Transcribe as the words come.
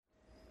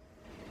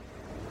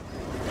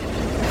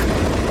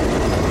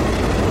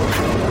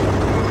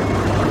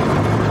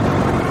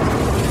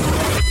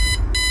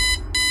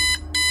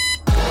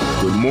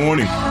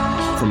morning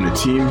from the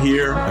team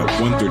here at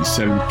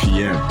 1:37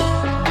 p.m.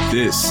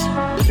 This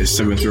is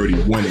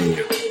 7:31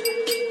 a.m.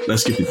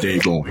 Let's get the day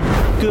going.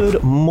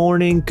 Good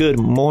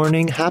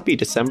morning. Happy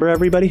December,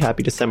 everybody.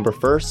 Happy December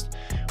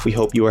 1st. We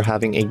hope you are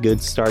having a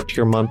good start to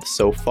your month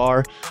so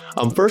far.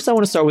 First, I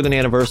want to start with an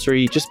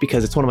anniversary just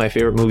because it's one of my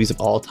favorite movies of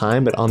all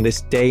time. But on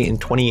this day in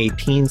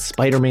 2018,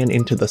 Spider-Man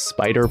Into the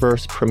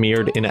Spider-Verse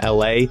premiered in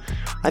LA.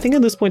 I think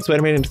at this point,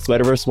 Spider-Man Into the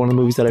Spider-Verse is one of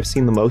the movies that I've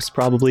seen the most,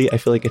 probably. I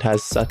feel like it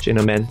has such an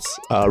immense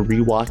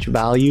rewatch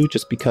value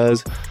just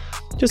because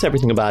just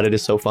everything about it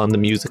is so fun. The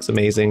music's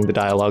amazing. The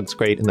dialogue's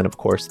great. And then, of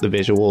course, the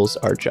visuals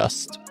are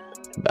just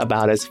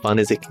about as fun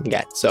as it can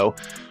get. So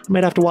I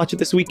might have to watch it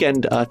this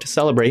weekend to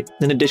celebrate.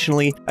 And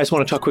additionally, I just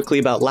want to talk quickly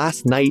about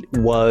last night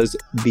was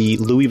the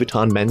Louis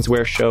Vuitton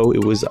menswear show.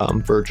 It was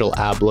Virgil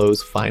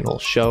Abloh's final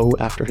show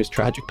after his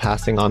tragic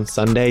passing on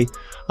Sunday.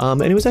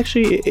 And it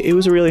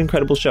was a really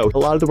incredible show. A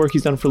lot of the work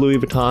he's done for Louis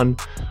Vuitton,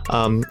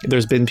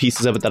 there's been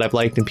pieces of it that I've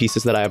liked and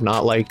pieces that I have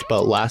not liked.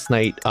 But last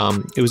night,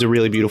 it was a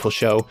really beautiful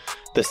show.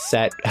 The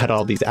set had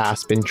all these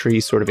aspen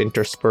trees sort of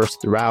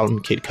interspersed throughout,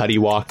 and Kid Cudi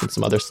walked and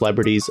some other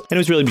celebrities. And it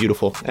was really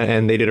beautiful.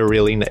 And they did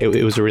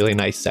it was a really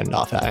nice send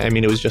off. I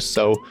mean, it was just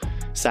so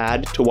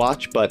sad to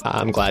watch, but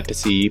I'm glad to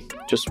see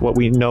just what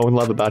we know and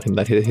love about him,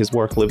 that his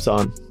work lives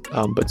on.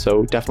 But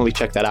so definitely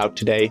check that out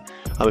today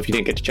if you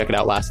didn't get to check it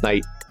out last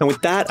night. And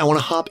with that, I want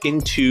to hop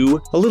into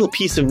a little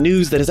piece of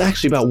news that is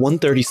actually about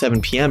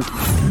 1:37 p.m.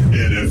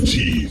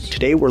 NFTs.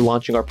 Today, we're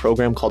launching our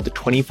program called the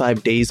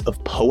 25 Days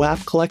of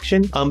POAP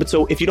Collection. But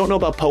so if you don't know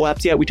about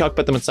POAPs yet, we talked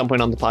about them at some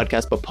point on the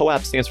podcast, but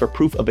POAP stands for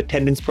Proof of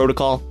Attendance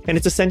Protocol. And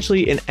it's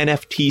essentially an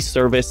NFT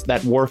service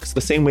that works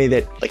the same way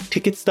that like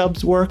ticket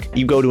stubs work.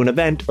 You go to an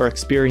event or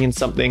experience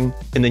something,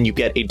 and then you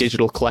get a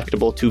digital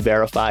collectible to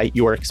verify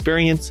your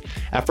experience.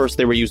 At first,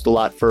 they were used a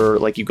lot for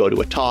like you go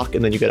to a talk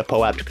and then you get a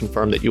POAP to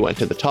confirm that you went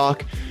to the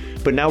talk.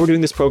 But now we're doing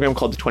this program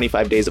called the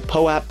 25 Days of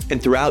POAP.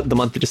 And throughout the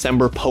month of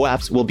December,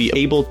 POAPs will be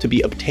able to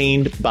be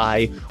obtained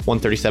by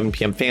 1:37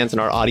 p.m. fans in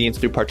our audience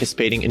through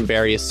participating in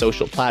various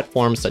social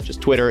platforms such as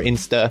Twitter,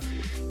 Insta,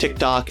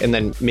 TikTok, and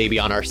then maybe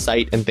on our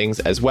site and things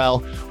as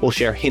well. We'll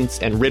share hints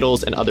and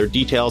riddles and other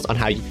details on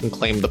how you can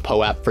claim the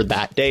POAP for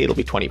that day. It'll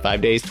be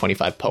 25 days,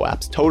 25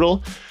 POAPs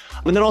total.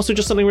 And then also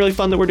just something really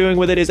fun that we're doing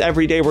with it is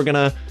every day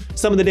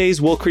some of the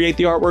days we'll create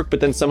the artwork, but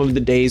then some of the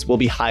days we'll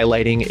be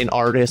highlighting an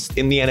artist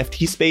in the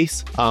NFT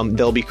space.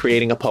 They'll be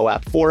creating a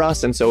POAP for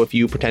us. And so if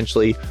you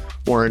potentially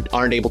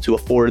aren't able to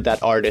afford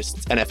that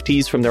artist's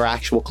NFTs from their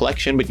actual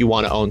collection, but you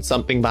want to own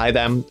something by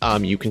them,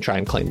 you can try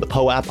and claim the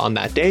POAP on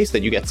that day so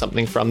that you get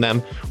something from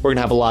them. We're going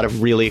to have a lot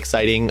of really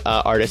exciting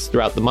artists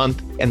throughout the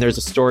month. And there's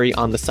a story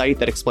on the site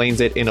that explains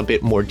it in a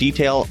bit more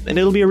detail. And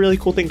it'll be a really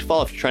cool thing to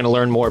follow if you're trying to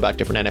learn more about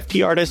different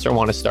NFT artists or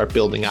want to start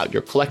building out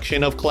your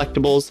collection of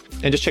collectibles.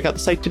 And just check out the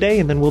site today,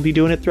 and then we'll be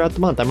doing it throughout the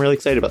month. I'm really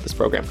excited about this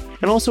program.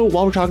 And also,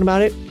 while we're talking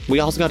about it, we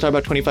also got to talk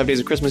about 25 Days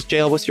of Christmas.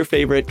 JL, what's your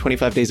favorite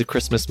 25 Days of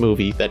Christmas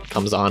movie that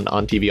comes on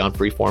TV on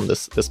Freeform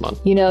this month?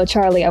 You know,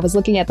 Charlie, I was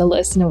looking at the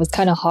list and it was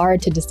kind of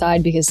hard to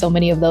decide because so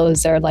many of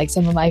those are like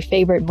some of my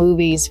favorite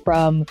movies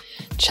from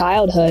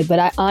childhood. But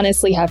I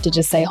honestly have to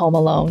just say Home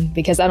Alone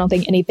because I don't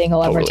think anything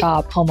will ever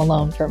top Home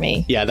Alone for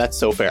me. Yeah, that's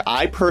so fair.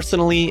 I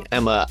personally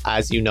am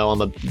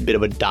I'm a bit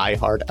of a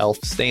diehard Elf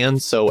stan.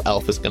 So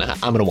Elf is I'm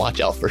going to watch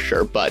Elf for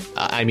sure. But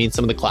I mean,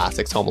 some of the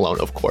classics, Home Alone,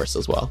 of course,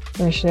 as well.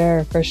 For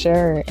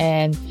sure.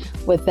 And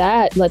with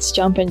that, let's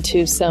jump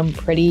into some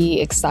pretty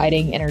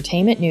exciting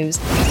entertainment news.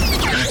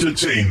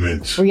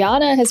 Entertainment.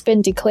 Rihanna has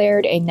been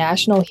declared a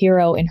national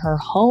hero in her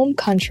home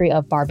country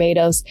of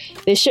Barbados.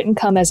 This shouldn't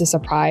come as a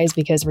surprise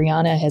because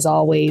Rihanna has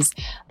always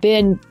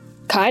been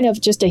kind of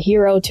just a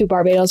hero to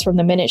Barbados from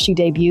the minute she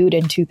debuted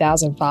in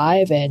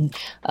 2005. And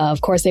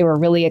of course, they were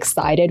really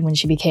excited when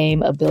she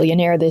became a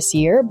billionaire this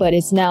year, but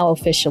it's now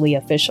officially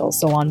official.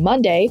 So on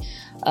Monday,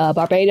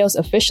 Barbados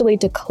officially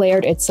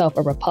declared itself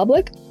a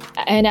republic.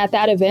 And at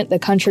that event, the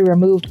country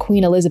removed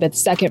Queen Elizabeth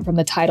II from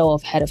the title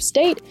of head of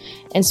state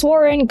and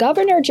swore in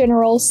Governor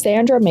General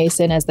Sandra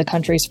Mason as the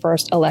country's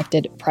first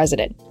elected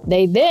president.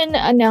 They then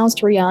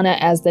announced Rihanna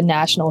as the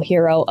national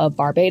hero of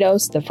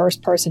Barbados, the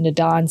first person to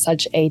don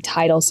such a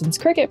title since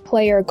cricket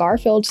player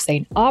Garfield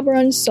St.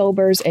 Auburn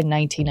Sobers in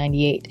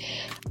 1998.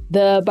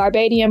 The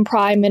Barbadian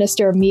Prime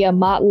Minister Mia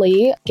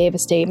Mottley gave a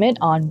statement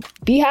on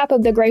behalf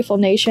of the grateful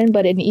nation,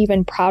 but an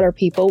even prouder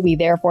people. We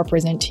therefore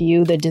present to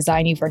you the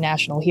designing for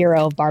National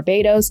Hero of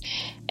Barbados,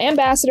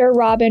 Ambassador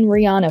Robin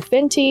Rihanna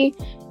Fenty.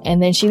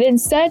 And then she then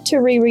said to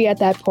Riri at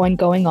that point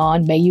going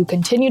on, may you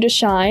continue to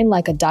shine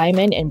like a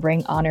diamond and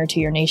bring honor to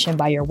your nation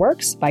by your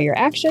works, by your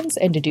actions,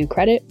 and to do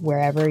credit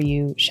wherever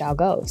you shall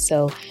go.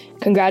 So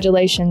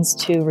congratulations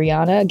to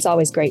Rihanna. It's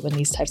always great when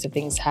these types of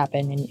things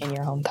happen in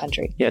your home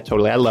country. Yeah,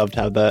 totally. I loved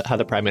how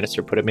the Prime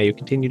Minister put it. May you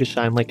continue to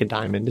shine like a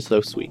diamond. It's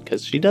so sweet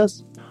because she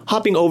does.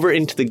 Hopping over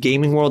into the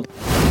gaming world.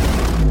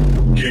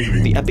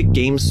 gaming. The Epic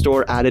Games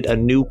Store added a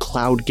new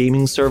cloud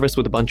gaming service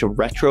with a bunch of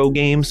retro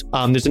games.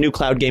 There's a new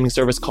cloud gaming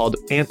service called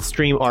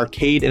Antstream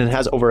Arcade, and it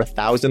has over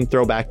 1,000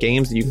 throwback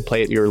games that you can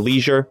play at your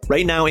leisure.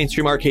 Right now,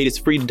 Antstream Arcade is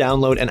free to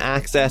download and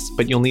access,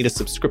 but you'll need a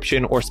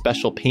subscription or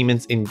special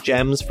payments in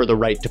gems for the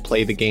right to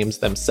play the games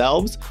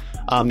themselves.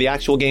 The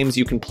actual games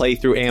you can play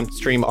through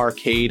Antstream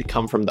Arcade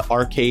come from the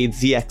Arcade,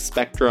 ZX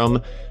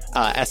Spectrum,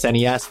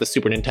 SNES, the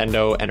Super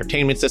Nintendo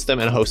Entertainment System,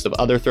 and a host of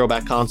other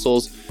throwback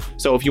consoles.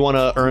 So if you want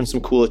to earn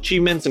some cool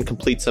achievements and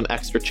complete some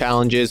extra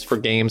challenges for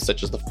games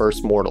such as the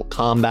first Mortal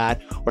Kombat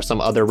or some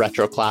other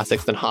retro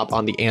classics, then hop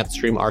on the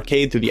Antstream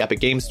Arcade through the Epic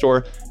Games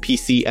Store,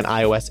 PC and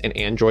iOS and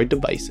Android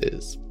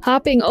devices.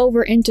 Hopping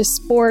over into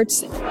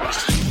sports.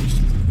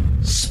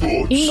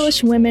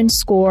 English women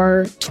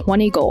score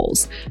 20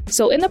 goals.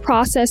 So in the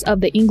process of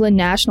the England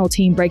national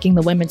team breaking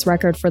the women's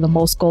record for the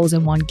most goals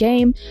in one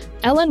game,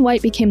 Ellen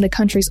White became the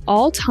country's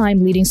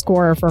all-time leading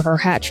scorer for her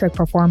hat-trick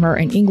performer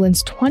in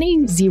England's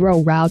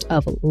 20-0 rout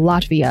of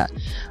Latvia.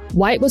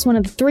 White was one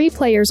of the 3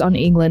 players on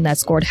England that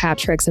scored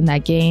hat-tricks in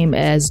that game,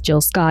 as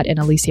Jill Scott and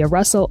Alicia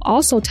Russell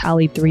also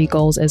tallied 3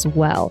 goals as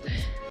well.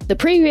 The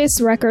previous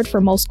record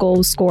for most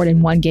goals scored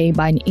in one game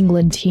by an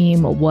England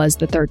team was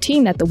the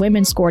 13 that the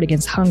women scored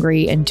against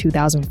Hungary in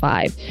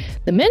 2005.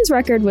 The men's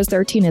record was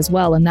 13 as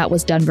well, and that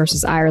was done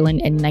versus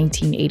Ireland in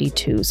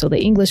 1982. So the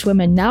English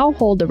women now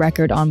hold the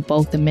record on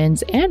both the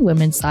men's and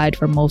women's side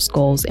for most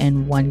goals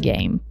in one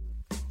game.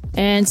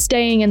 And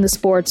staying in the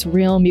sports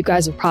realm, you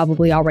guys have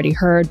probably already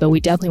heard, but we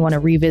definitely want to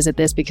revisit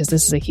this because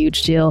this is a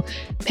huge deal.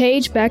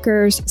 Paige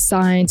Bueckers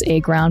signs a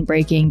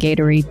groundbreaking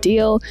Gatorade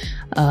deal.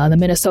 The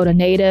Minnesota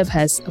native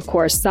has, of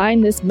course,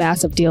 signed this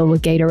massive deal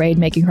with Gatorade,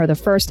 making her the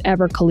first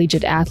ever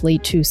collegiate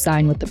athlete to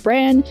sign with the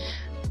brand.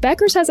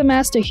 Bueckers has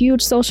amassed a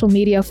huge social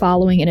media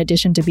following in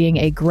addition to being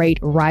a great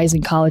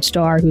rising college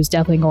star who's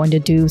definitely going to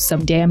do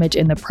some damage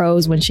in the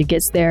pros when she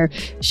gets there.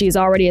 She's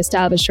already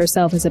established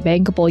herself as a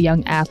bankable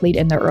young athlete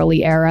in the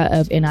early era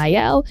of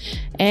NIL,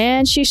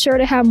 and she's sure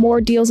to have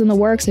more deals in the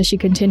works as she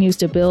continues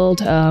to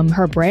build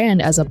her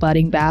brand as a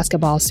budding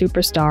basketball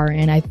superstar.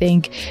 And I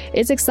think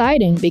it's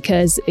exciting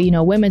because,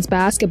 women's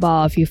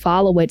basketball, if you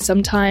follow it,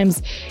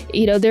 sometimes,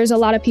 there's a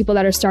lot of people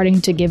that are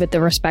starting to give it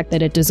the respect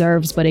that it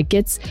deserves, but it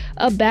gets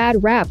a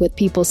bad rap with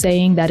people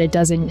saying that it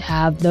doesn't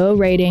have the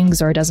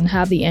ratings or it doesn't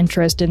have the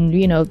interest. And,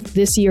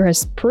 this year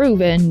has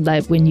proven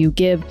that when you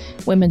give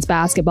women's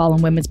basketball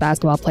and women's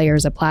basketball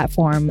players a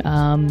platform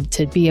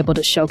to be able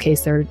to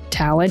showcase their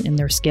talent and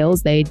their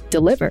skills, they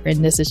deliver.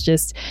 And this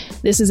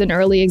is an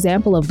early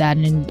example of that.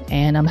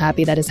 And I'm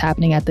happy that it's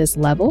happening at this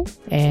level.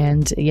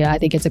 And I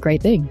think it's a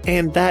great thing.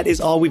 And that is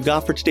all we've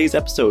got for today's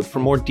episode. For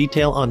more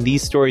detail on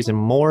these stories and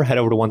more, head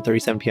over to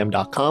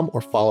 137pm.com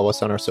or follow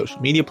us on our social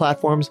media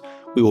platforms.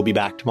 We will be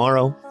back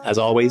tomorrow. As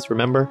always,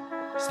 remember,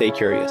 stay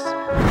curious.